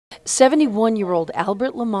71-year-old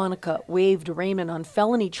Albert LaMonica waived arraignment on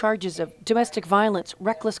felony charges of domestic violence,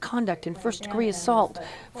 reckless conduct, and first-degree assault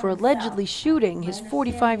for allegedly shooting his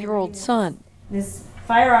 45-year-old son. This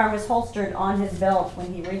firearm was holstered on his belt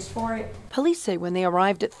when he reached for it. Police say when they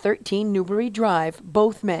arrived at 13 Newbury Drive,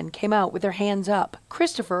 both men came out with their hands up.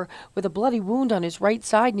 Christopher with a bloody wound on his right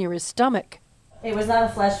side near his stomach. It was not a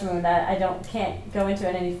flesh wound. I can't go into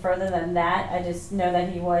it any further than that. I just know that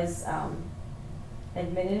he was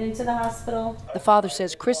admitted into the hospital. The father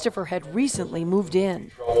says Christopher had recently moved in.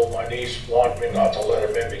 My niece wanted me not to let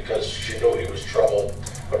him in because she knew he was trouble,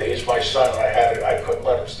 but he's my son. I couldn't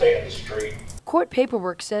let him stay in the street. Court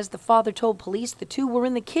paperwork says the father told police the two were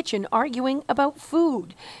in the kitchen arguing about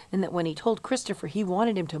food, and that when he told Christopher he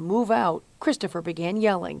wanted him to move out, Christopher began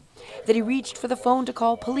yelling. That he reached for the phone to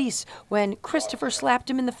call police when Christopher slapped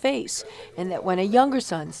him in the face, and that when a younger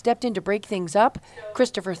son stepped in to break things up,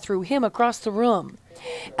 Christopher threw him across the room.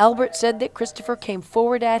 Albert said that Christopher came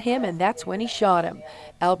forward at him, and that's when he shot him.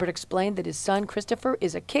 Albert explained that his son Christopher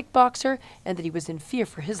is a kickboxer and that he was in fear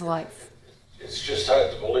for his life. It's just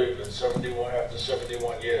hard to believe that after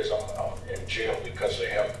 71 years I'm in jail because I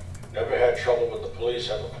have never had trouble with the police,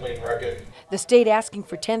 have a clean record. The state asking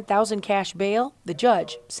for $10,000 cash bail. The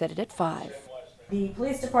judge set it at $5,000. The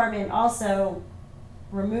police department also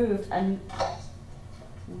removed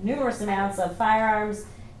numerous amounts of firearms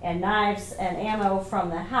and knives and ammo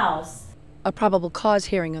from the house. A probable cause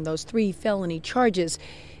hearing on those 3 felony charges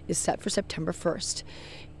is set for September 1st.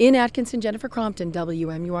 In Atkinson, Jennifer Crompton,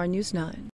 WMUR News 9.